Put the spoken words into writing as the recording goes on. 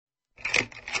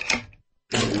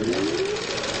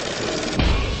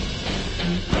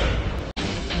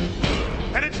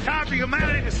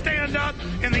to stand up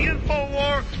in the info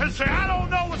war and say, I don't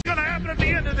know what's going to happen at the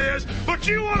end of this, but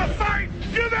you want to fight?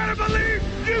 You better believe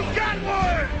you got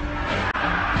one!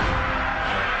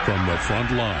 From the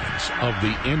front lines of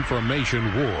the information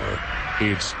war,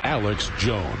 it's Alex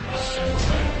Jones.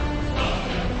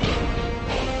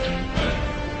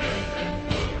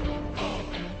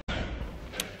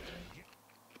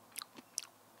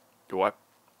 What?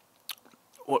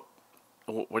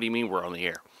 What do you mean we're on the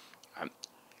air?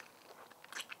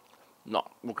 No,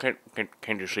 well, can't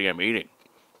you see I'm eating?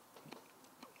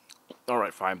 All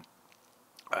right, fine.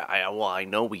 I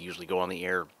know we usually go on the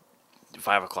air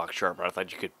 5 o'clock sharp, but I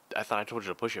thought I told you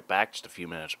to push it back just a few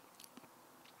minutes.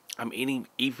 I'm eating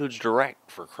eFoods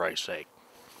Direct, for Christ's sake.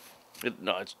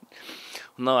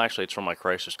 Actually, it's from my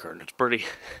crisis card. It's pretty,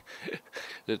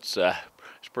 it's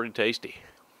pretty tasty.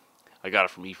 I got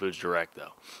it from eFoods Direct,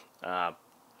 though.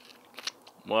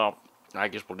 Well, I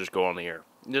guess we'll just go on the air.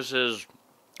 This is,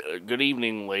 good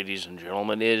evening, ladies and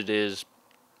gentlemen. It is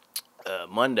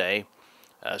Monday,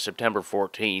 September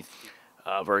 14th.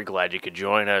 Very glad you could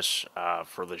join us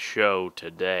for the show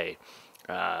today.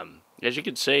 As you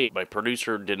can see, my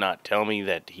producer did not tell me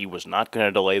that he was not going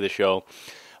to delay the show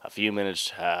a few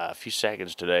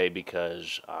seconds today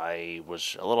because I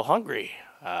was a little hungry.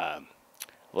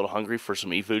 For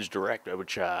some eFoods Direct,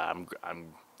 which I'm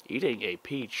eating a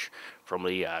peach from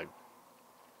the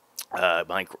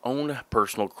my own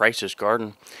personal crisis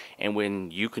garden, and when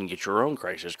you can get your own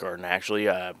crisis garden, actually.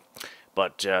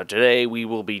 But today we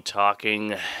will be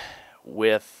talking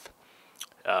with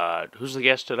who's the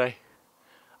guest today?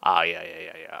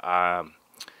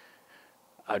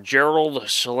 Gerald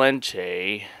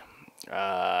Celente.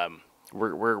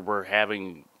 We're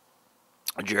having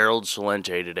Gerald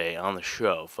Celente today on the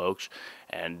show, folks,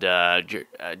 and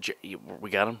we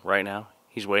got him right now.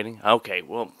 He's waiting. Okay,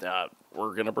 well,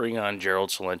 we're gonna bring on Gerald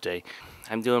Celente.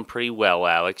 I'm doing pretty well,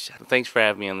 Alex. Thanks for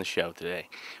having me on the show today.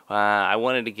 I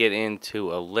wanted to get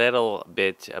into a little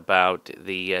bit about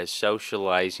the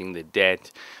socializing the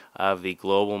debt of the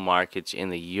global markets in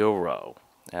the euro.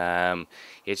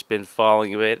 It's been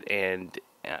falling a bit, and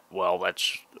well,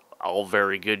 that's all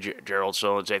very good, Gerald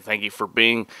Celente. Thank you for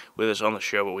being with us on the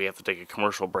show, but we have to take a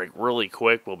commercial break really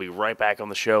quick. We'll be right back on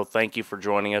the show. Thank you for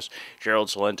joining us, Gerald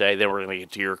Celente. Then we're going to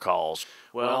get to your calls.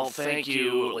 Well, thank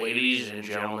you, ladies and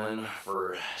gentlemen,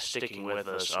 for sticking with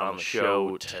us on the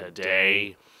show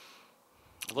today.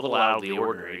 A little out of the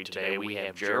ordinary today. We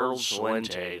have Gerald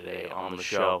Celente today on the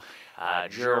show.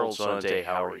 Gerald Celente,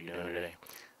 how are you doing today?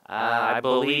 I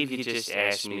believe you just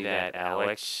asked me that,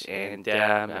 Alex, and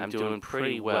I'm doing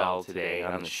pretty well today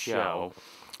on the show.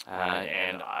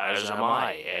 And as am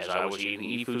I, as I was eating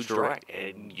eFoods Direct.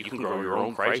 And you can grow your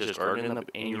own crisis garden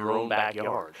in your own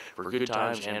backyard for good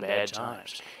times and bad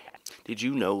times. Did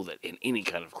you know that in any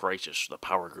kind of crisis, the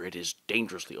power grid is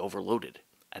dangerously overloaded?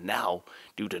 And now,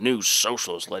 due to new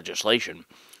socialist legislation,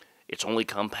 it's only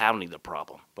compounding the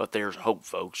problem. But there's hope,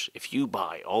 folks. If you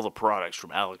buy all the products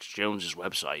from Alex Jones's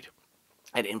website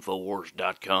at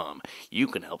Infowars.com, you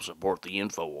can help support the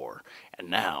Infowar. And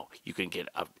now you can get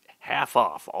half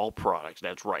off all products.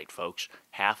 That's right, folks.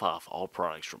 Half off all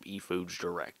products from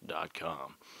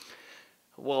eFoodsDirect.com.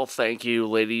 Well, thank you,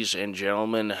 ladies and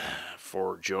gentlemen,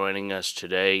 for joining us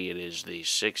today. It is the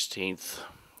 16th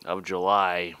of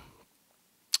July,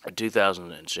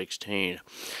 2016.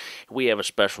 We have a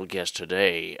special guest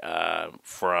today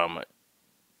from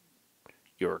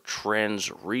your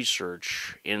Trends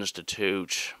Research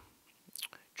Institute.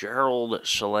 Gerald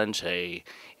Celente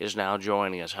is now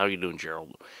joining us. How are you doing,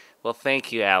 Gerald? Well,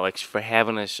 thank you, Alex, for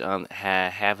having us on,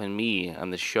 having me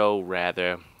on the show.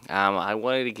 Rather, I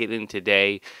wanted to get in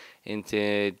today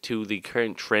into the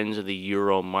current trends of the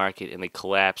euro market and the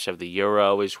collapse of the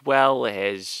euro, as well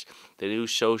as the new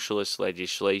socialist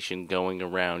legislation going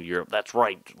around Europe. That's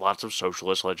right, lots of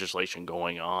socialist legislation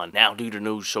going on. Now, due to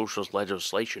new socialist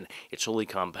legislation, it's only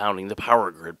compounding the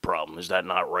power grid problem. Is that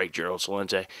not right, Gerald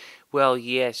Celente? Well,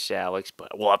 yes, Alex,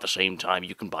 but at the same time,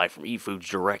 you can buy from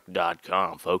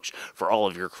eFoodsDirect.com, folks, for all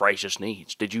of your crisis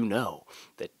needs. Did you know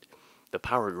that the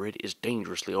power grid is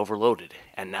dangerously overloaded?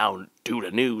 And now, due to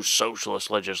new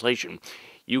socialist legislation,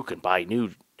 you can buy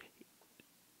new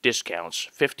discounts,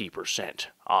 50%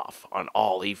 off on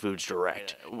all eFoods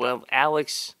Direct. Well,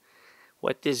 Alex,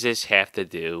 what does this have to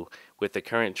do with the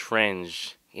current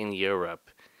trends in Europe?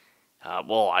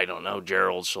 I don't know,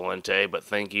 Gerald Celente, but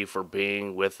thank you for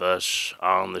being with us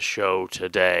on the show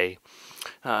today.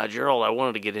 Gerald, I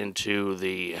wanted to get into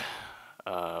the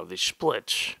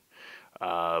split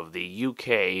of the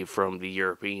UK from the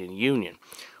European Union.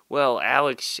 Well,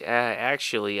 Alex,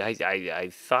 actually, I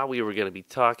thought we were going to be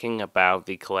talking about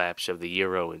the collapse of the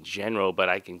euro in general, but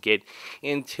I can get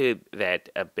into that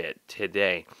a bit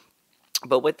today.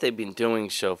 But what they've been doing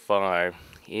so far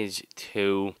is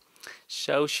to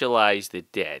socialize the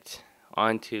debt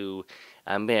onto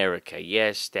America.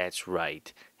 Yes, that's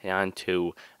right.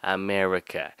 Onto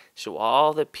America. So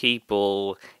all the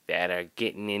people that are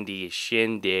getting into your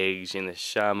shindigs in the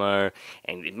summer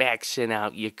and maxing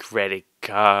out your credit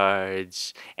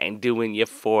cards and doing your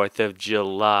 4th of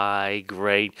July,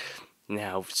 great.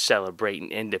 Now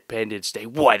celebrating Independence Day.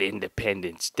 What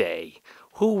Independence Day?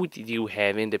 Who did you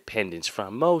have independence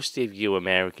from? Most of you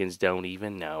Americans don't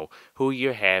even know who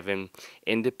you're having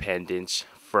independence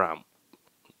from.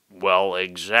 Well,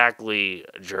 exactly,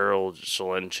 Gerald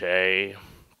Celente.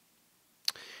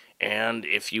 And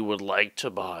if you would like to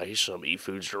buy some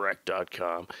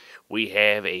eFoodsDirect.com, we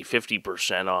have a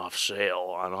 50% off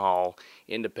sale on all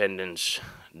Independence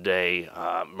Day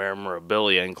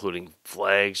memorabilia, including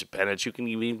flags, pennants. You can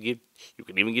even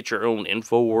get your own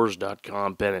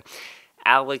Infowars.com pennant.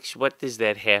 Alex, what does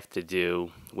that have to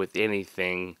do with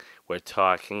anything we're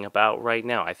talking about right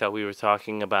now? I thought we were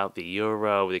talking about the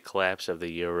euro, the collapse of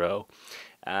the euro.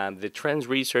 The Trends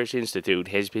Research Institute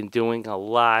has been doing a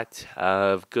lot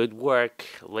of good work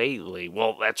lately.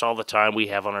 Well, that's all the time we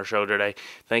have on our show today.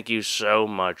 Thank you so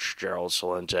much, Gerald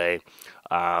Celente,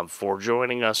 for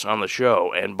joining us on the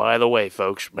show. And by the way,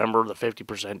 folks, remember the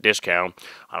 50% discount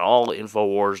on all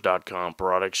Infowars.com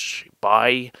products.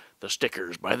 Buy the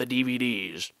stickers, buy the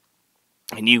DVDs,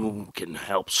 and you can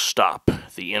help stop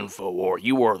the info war.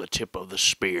 You are the tip of the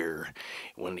spear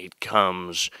when it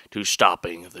comes to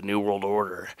stopping the New World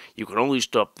Order. You can only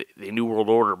stop the New World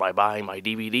Order by buying my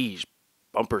DVDs,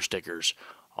 bumper stickers,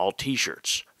 all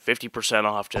t-shirts, 50%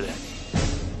 off today.